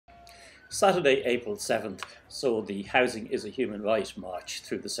Saturday, April 7th, saw the Housing is a Human Right march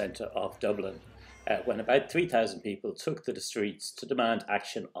through the centre of Dublin, when about 3,000 people took to the streets to demand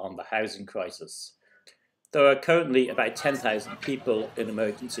action on the housing crisis. There are currently about 10,000 people in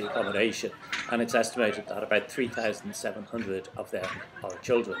emergency accommodation, and it's estimated that about 3,700 of them are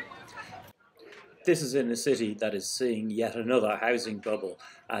children. This is in a city that is seeing yet another housing bubble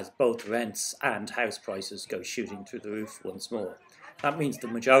as both rents and house prices go shooting through the roof once more. That means the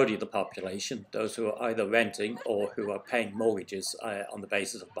majority of the population, those who are either renting or who are paying mortgages on the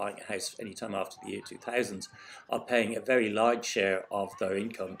basis of buying a house anytime after the year 2000, are paying a very large share of their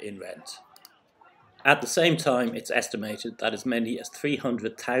income in rent. At the same time, it's estimated that as many as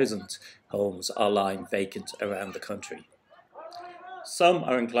 300,000 homes are lying vacant around the country. Some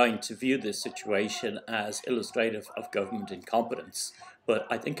are inclined to view this situation as illustrative of government incompetence, but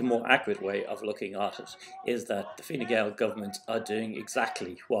I think a more accurate way of looking at it is that the Fine Gael government are doing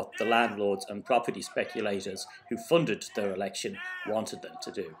exactly what the landlords and property speculators who funded their election wanted them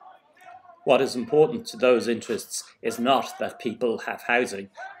to do. What is important to those interests is not that people have housing,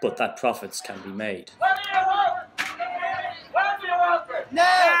 but that profits can be made.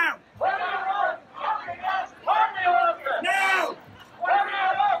 Now!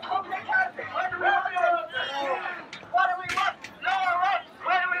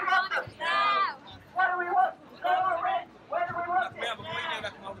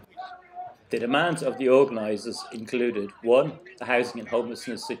 The demands of the organisers included 1. The housing and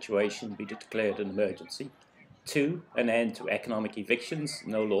homelessness situation be declared an emergency, 2. An end to economic evictions,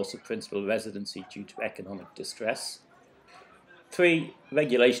 no loss of principal residency due to economic distress, 3.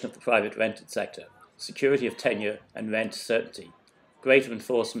 Regulation of the private rented sector, security of tenure and rent certainty, greater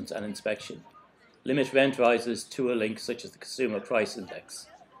enforcement and inspection, limit rent rises to a link such as the Consumer Price Index,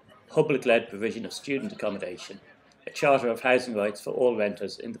 public-led provision of student accommodation, a charter of housing rights for all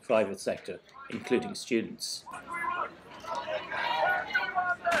renters in the private sector, including students.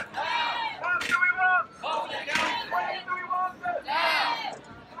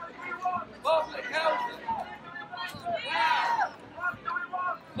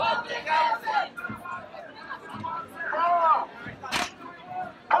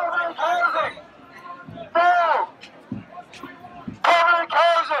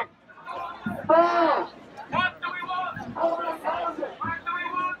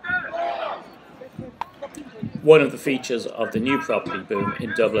 One of the features of the new property boom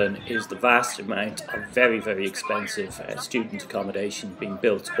in Dublin is the vast amount of very, very expensive student accommodation being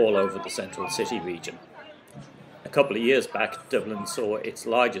built all over the central city region. A couple of years back, Dublin saw its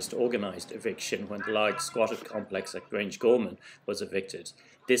largest organised eviction when the large squatted complex at Grange Gorman was evicted.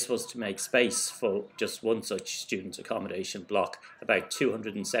 This was to make space for just one such student accommodation block, about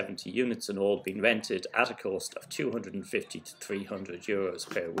 270 units in all being rented at a cost of €250 to €300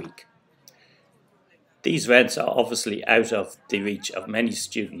 per week. These rents are obviously out of the reach of many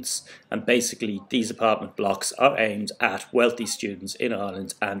students, and basically these apartment blocks are aimed at wealthy students in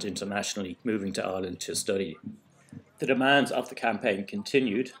Ireland and internationally moving to Ireland to study. The demands of the campaign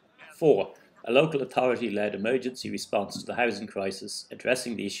continued. 4. A local authority-led emergency response to the housing crisis,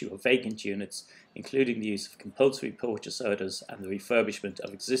 addressing the issue of vacant units, including the use of compulsory purchase orders and the refurbishment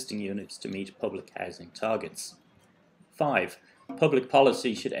of existing units to meet public housing targets. 5. Public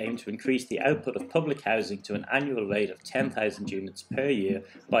policy should aim to increase the output of public housing to an annual rate of 10,000 units per year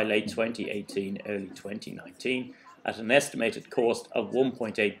by late 2018, early 2019, at an estimated cost of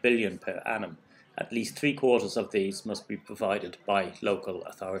 €1.8 billion per annum. At least 3/4 of these must be provided by local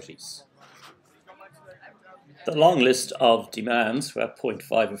authorities. The long list of demands, we're at point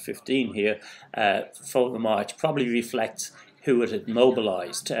 5 of 15 here, for the march probably reflects who it had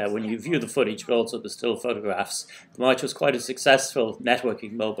mobilised. When you view the footage, but also the still photographs, the march was quite a successful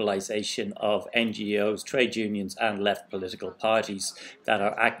networking mobilisation of NGOs, trade unions and left political parties that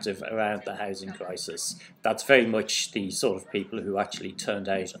are active around the housing crisis. That's very much the sort of people who actually turned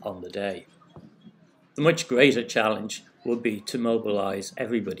out on the day. The much greater challenge would be to mobilise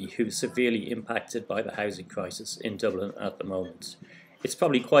everybody who's severely impacted by the housing crisis in Dublin at the moment. It's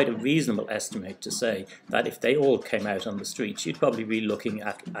probably quite a reasonable estimate to say that if they all came out on the streets, you'd probably be looking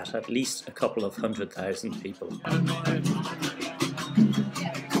at least a couple of 100,000 people.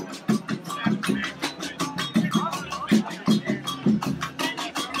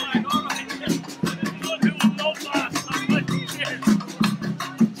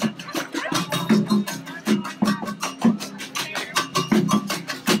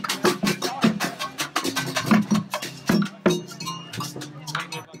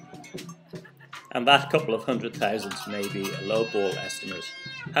 And that couple of 100,000 may be a lowball estimate.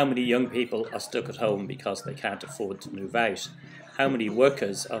 How many young people are stuck at home because they can't afford to move out? How many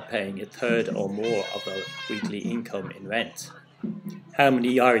workers are paying a third or more of their weekly income in rent? How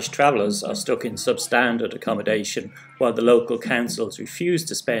many Irish travellers are stuck in substandard accommodation while the local councils refuse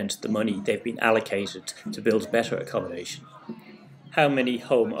to spend the money they've been allocated to build better accommodation? How many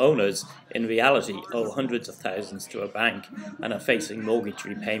homeowners in reality owe hundreds of thousands to a bank and are facing mortgage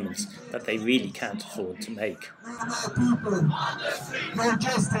repayments that they really can't afford to make? No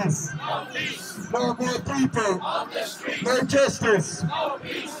justice. No more people. No justice.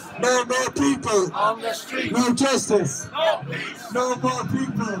 No more people. On the street. No justice. No more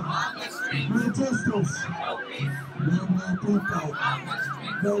people. No justice. No more people.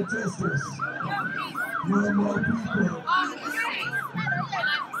 No justice. No more people.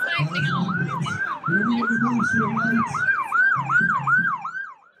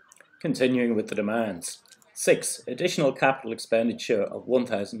 Continuing with the demands. 6. Additional capital expenditure of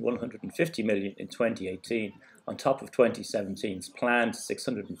 $1,150 million in 2018 on top of 2017's planned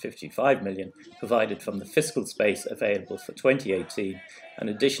 $655 million provided from the fiscal space available for 2018 and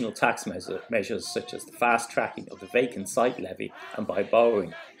additional tax measures such as the fast tracking of the vacant site levy and by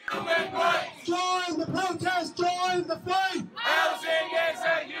borrowing. Join the protest, join the fight! Housing is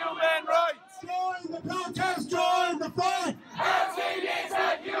a human right! Join the protest, join the fight! Housing is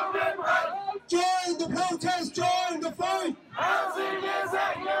a human right! Join the protest, join the fight! Housing is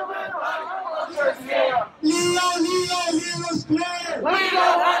a human right! Vultures here! Leo, is clear! We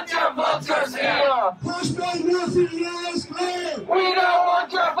don't want your vultures here! Push by Murphy, is clear! We don't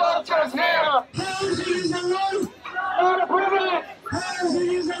want your vultures here! Housing is a right! Not a privilege!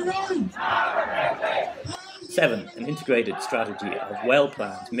 Housing is a right! 7. An integrated strategy of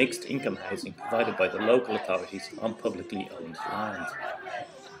well-planned mixed income housing provided by the local authorities on publicly owned land.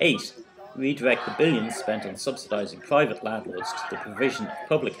 8. Redirect the billions spent on subsidising private landlords to the provision of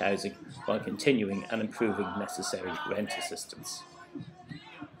public housing while continuing and improving necessary rent assistance.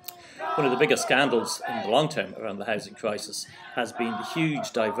 One of the biggest scandals in the long term around the housing crisis has been the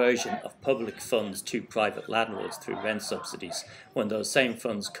huge diversion of public funds to private landlords through rent subsidies, when those same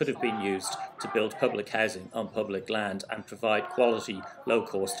funds could have been used to build public housing on public land and provide quality,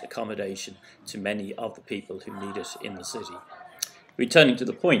 low-cost accommodation to many of the people who need it in the city. Returning to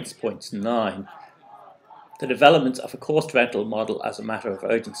the points, point 9. The development of a cost rental model as a matter of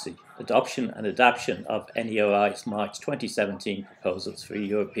urgency, adoption and adaptation of NEOI's March 2017 proposals for a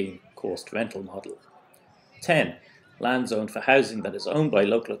European cost rental model. 10. Land zoned for housing that is owned by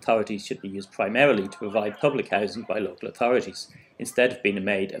local authorities should be used primarily to provide public housing by local authorities, instead of being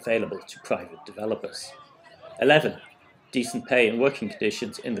made available to private developers. 11. Decent pay and working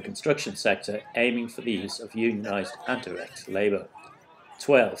conditions in the construction sector, aiming for the use of unionised and direct labour.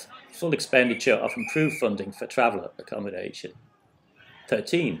 12. Full expenditure of improved funding for traveller accommodation.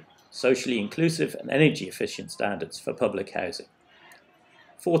 13. Socially inclusive and energy efficient standards for public housing.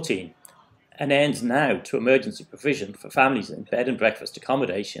 14. An end now to emergency provision for families in bed and breakfast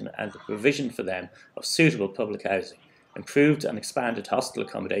accommodation and the provision for them of suitable public housing, improved and expanded hostel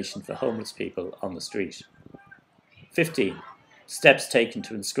accommodation for homeless people on the street. 15. Steps taken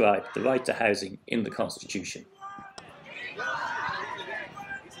to inscribe the right to housing in the Constitution.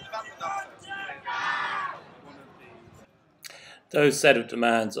 Those set of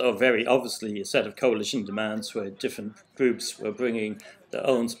demands are very obviously a set of coalition demands where different groups were bringing their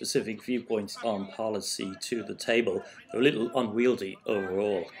own specific viewpoints on policy to the table. They're a little unwieldy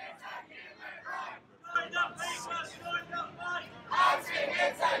overall. Housing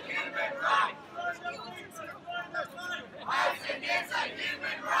is a human right! Housing is a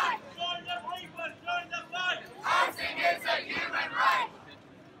human right! Housing is a human right!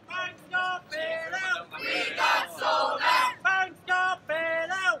 Banks got bailed out! We got sold out! Banks got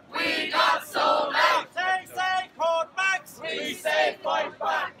bailed out! We got sold out! They say court backs! We say fight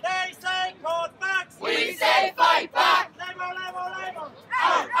back! They say court backs! We say fight back! Labor, labor, labor!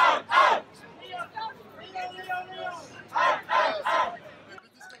 Out, out, out! Leo, Leo, Leo, Leo! Out, out, out!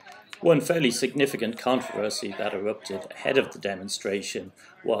 One fairly significant controversy that erupted ahead of the demonstration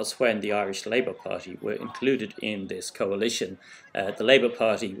was when the Irish Labour Party were included in this coalition. The Labour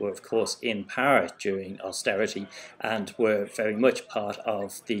Party were of course in power during austerity and were very much part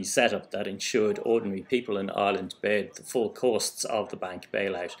of the setup that ensured ordinary people in Ireland bared the full costs of the bank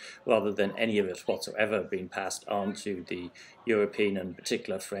bailout, rather than any of it whatsoever being passed on to the European and in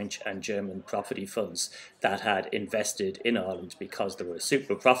particular French and German property funds that had invested in Ireland because there were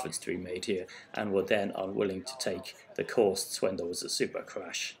super profits to be made here and were then unwilling to take the costs when there was a super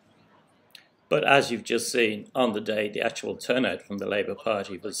crash. But as you've just seen, on the day the actual turnout from the Labour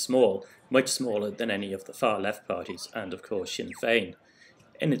Party was small, much smaller than any of the far left parties and of course Sinn Féin.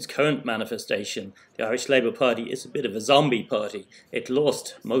 In its current manifestation, the Irish Labour Party is a bit of a zombie party. It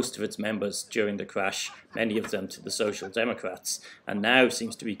lost most of its members during the crash, many of them to the Social Democrats, and now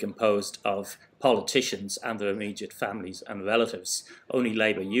seems to be composed of politicians and their immediate families and relatives. Only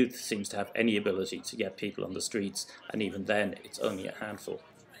Labour youth seems to have any ability to get people on the streets, and even then it's only a handful.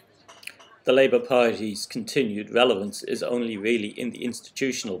 The Labour Party's continued relevance is only really in the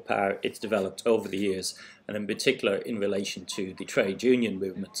institutional power it's developed over the years, and in particular in relation to the trade union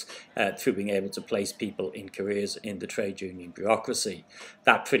movement, through being able to place people in careers in the trade union bureaucracy.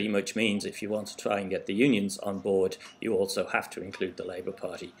 That pretty much means if you want to try and get the unions on board, you also have to include the Labour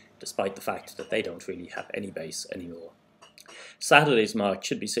Party, despite the fact that they don't really have any base anymore. Saturday's march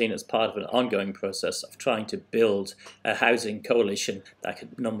should be seen as part of an ongoing process of trying to build a housing coalition that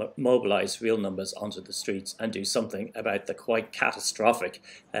could mobilise real numbers onto the streets and do something about the quite catastrophic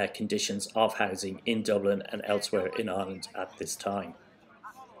conditions of housing in Dublin and elsewhere in Ireland at this time.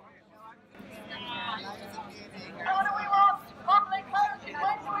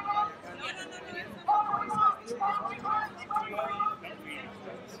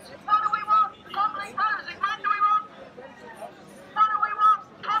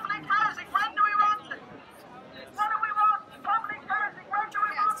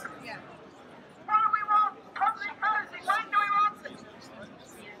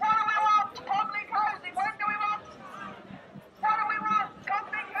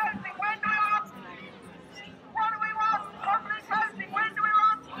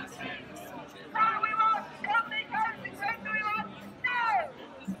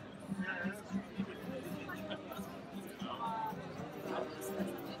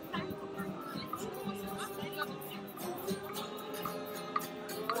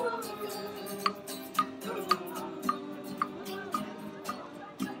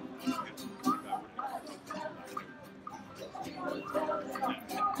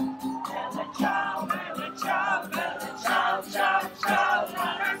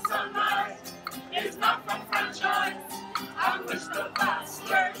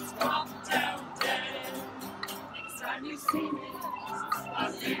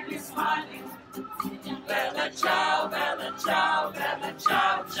 Bella ciao, bella ciao, bella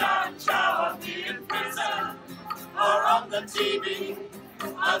ciao, ciao, ciao. I'll be in prison or on the TV.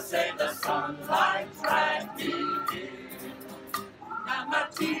 I'll say the sunlight right me. La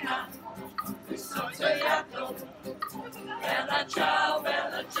mattina mi sono svegliato. Bella ciao,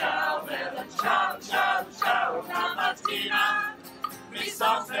 bella ciao, bella ciao, ciao, ciao. La mattina mi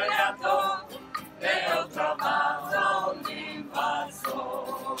sono svegliato.